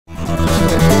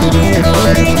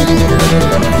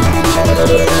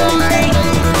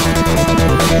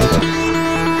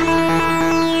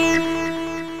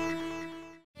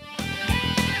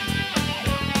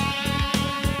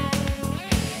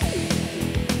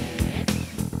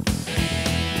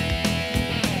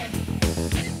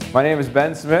My name is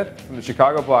Ben Smith from the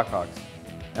Chicago Blackhawks,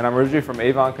 and I'm originally from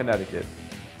Avon, Connecticut.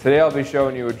 Today I'll be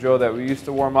showing you a drill that we used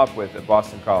to warm up with at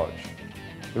Boston College.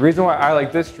 The reason why I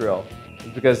like this drill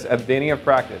is because at the beginning of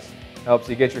practice, it helps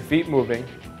you get your feet moving,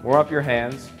 warm up your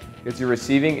hands, gets you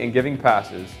receiving and giving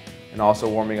passes, and also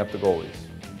warming up the goalies.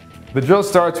 The drill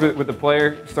starts with the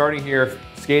player starting here,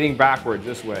 skating backwards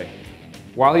this way.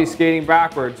 While he's skating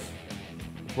backwards,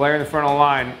 the player in the front of the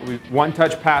line will be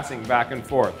one-touch passing back and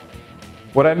forth.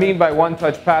 What I mean by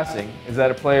one-touch passing is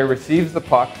that a player receives the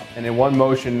puck and in one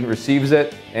motion receives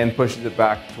it and pushes it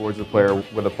back towards the player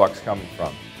where the puck's coming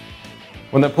from.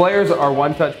 When the players are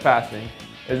one-touch passing,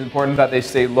 it is important that they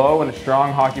stay low in a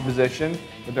strong hockey position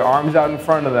with their arms out in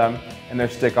front of them and their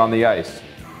stick on the ice.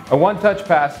 A one-touch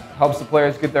pass helps the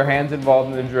players get their hands involved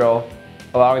in the drill,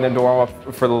 allowing them to warm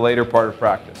up for the later part of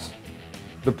practice.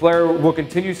 The player will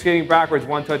continue skating backwards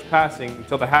one-touch passing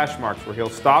until the hash marks, where he'll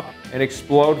stop and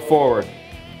explode forward.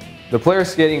 The player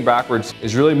skating backwards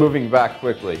is really moving back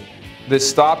quickly. This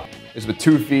stop is with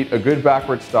 2 feet, a good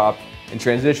backward stop, and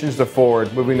transitions to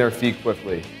forward, moving their feet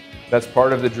quickly. That's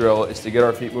part of the drill, is to get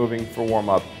our feet moving for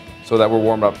warm-up so that we're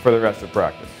warmed up for the rest of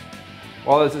practice.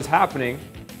 While this is happening,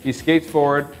 he skates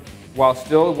forward while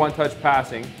still one-touch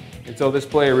passing until this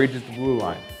player reaches the blue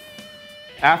line.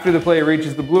 After the player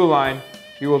reaches the blue line,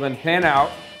 he will then pan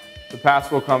out. The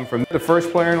pass will come from the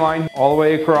first player in line all the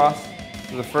way across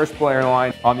to the first player in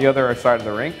line on the other side of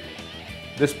the rink.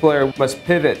 This player must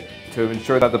pivot to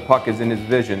ensure that the puck is in his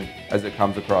vision as it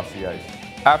comes across the ice.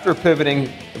 After pivoting,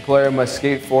 the player must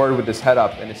skate forward with his head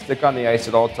up and his stick on the ice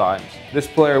at all times. This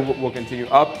player will continue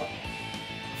up,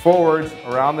 forwards,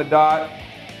 around the dot,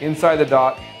 inside the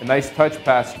dot, a nice touch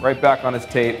pass right back on his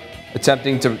tape,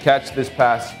 attempting to catch this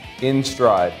pass in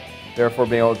stride, therefore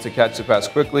being able to catch the pass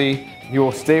quickly. He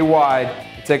will stay wide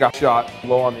and take a shot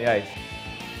low on the ice.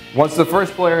 Once the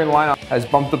first player in line has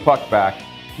bumped the puck back,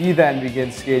 he then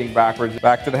begins skating backwards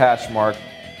back to the hash mark,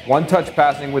 one-touch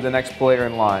passing with the next player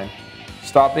in line,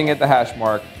 stopping at the hash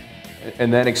mark,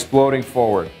 and then exploding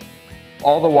forward.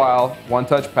 All the while,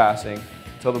 one-touch passing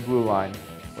until the blue line.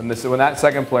 When that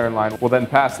second player in line will then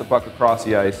pass the puck across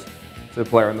the ice to the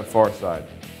player on the far side.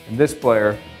 And this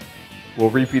player will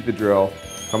repeat the drill,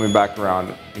 coming back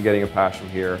around and getting a pass from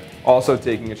here, also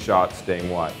taking a shot, staying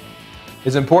wide.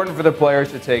 It's important for the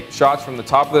players to take shots from the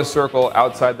top of the circle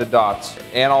outside the dots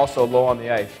and also low on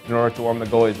the ice in order to warm the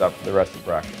goalies up for the rest of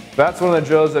practice. That's one of the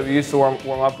drills that we used to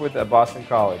warm up with at Boston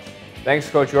College. Thanks,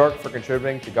 Coach York, for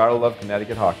contributing to Gotta Love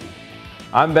Connecticut Hockey.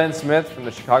 I'm Ben Smith from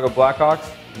the Chicago Blackhawks,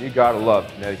 and you gotta love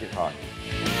Connecticut hockey.